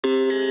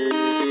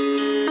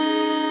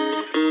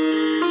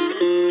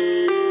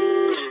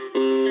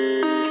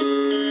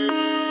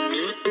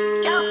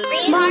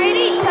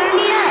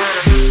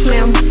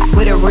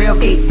real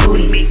big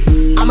booty.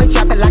 I'ma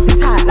drop it like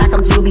it's hot, like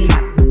I'm Juby.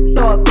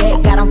 Throw it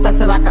back, got him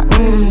bustin' like a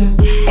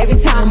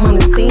Every time I'm on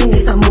the scene,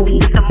 it's a movie.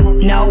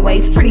 No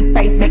waist, pretty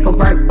face, make him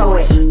work for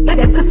it. Put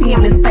that pussy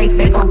on his face,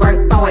 make him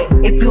work for it.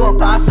 If you a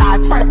boss, I'll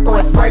twerk for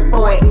it, squirt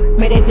for it.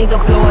 Make that nigga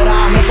blow it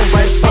all, make him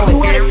work for it.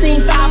 You ever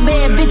seen 5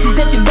 bad bitches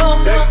at your door?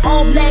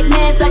 All black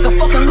mask like a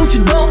fucking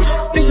luchador.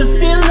 Bitch, I'm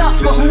still up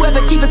for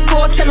whoever keep a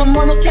score. Tell them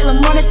run it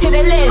till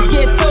their legs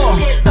get sore.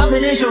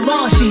 Combination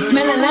raunchy,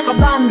 smelling like a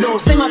bando.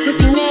 Say my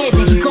pussy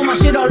magic, he call my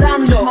shit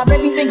Orlando. My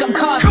baby think I'm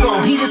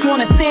Costco, he just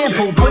want a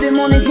sample. Put him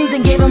on his knees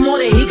and gave him more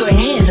than he could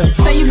handle.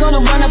 Say you gonna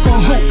run up on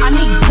who? I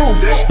need proof.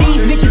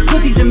 These bitches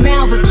pussies and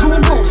mouths are 2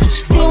 boots.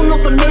 Still know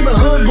some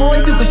neighborhood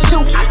boys who can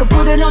shoot. I could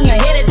put it on your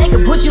head and they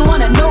could put you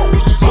on a note.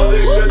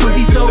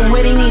 Pussy so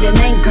wet he need an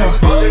anchor.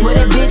 With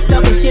that bitch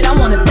talking shit, I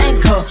wanna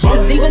thank her.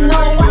 Cause even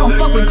though I don't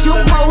fuck with you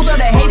hoes or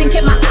the hating,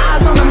 kept my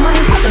eyes on the money,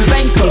 fucking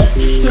banker.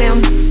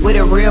 Slim with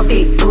a real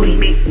big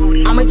booty.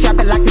 I'ma drop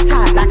it like it's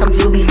hot, like I'm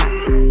Juby.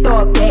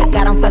 Throw it back,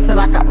 got him bustin'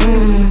 like a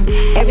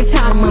Every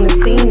time I'm on the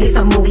scene, it's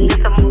a movie.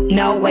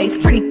 No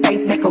waist, pretty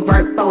face, make him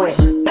work for it.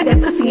 Put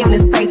that pussy on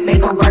his face,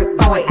 make him work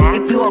for it.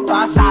 If you a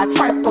boss, I'll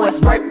twerk for it,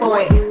 squirt for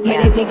it. Make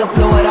that nigga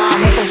blow it all,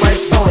 make him work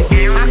for it.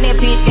 I'm that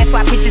bitch, that's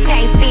why bitches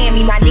can't stand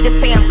me. My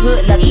niggas say I'm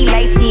good, lucky,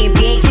 lacy and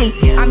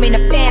Bentley. I'm in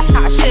the fast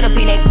car, should've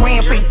been at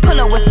Grand Prix. Pull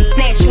up with some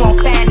snacks you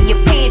won't find in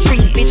your pantry.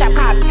 Bitch, I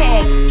pop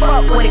tags,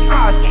 fuck what it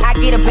costs. I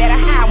get a better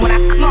high when I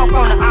smoke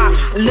on the arm.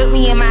 Look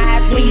me in my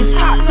eyes when you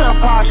talk to a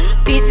boss.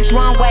 Bitches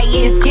run way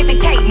in, it's giving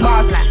cake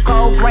boss.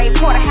 Gold gray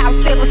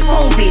porterhouse, silver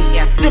spoon, bitch.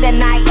 Spend a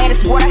night at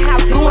his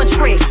waterhouse doing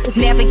tricks. It's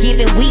never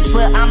giving weak,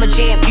 but I'm a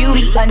jet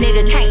beauty. A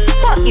nigga can't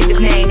fuck if his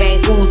name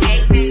ain't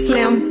Uzi.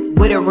 Slim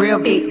with a real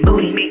big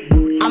booty.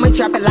 I'ma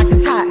drop it like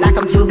it's hot, like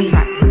I'm Juby.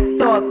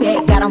 Throw it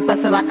back, got him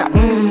bustin' like a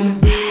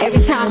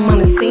Every time I'm on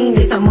the scene,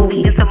 it's a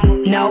movie.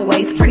 No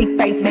waist, pretty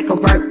face, make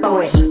him work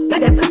for it.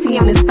 Put that pussy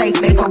on his face,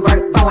 make him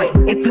work for it.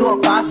 If you a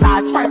boss,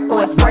 I'll twerk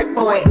for it, squirt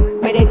for it.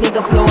 Make that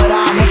nigga blow it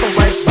all, make him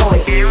work for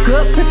it.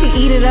 Good pussy,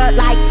 eat it up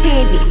like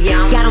candy.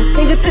 Got him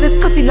singing to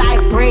this pussy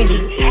like Brandy.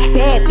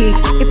 Bad bitch,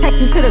 I can take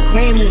him to the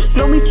Grammys.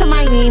 Flew me to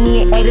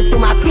Miami and ate it through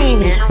my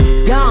panties.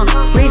 Young,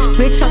 rich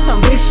bitch on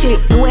some rich shit.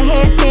 Do a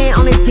handstand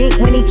on his dick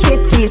when he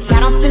kissed it. I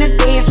don't spin a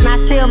dance and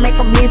I still make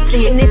him miss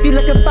it. And if you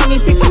looking for me,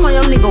 bitch, I'm on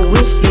your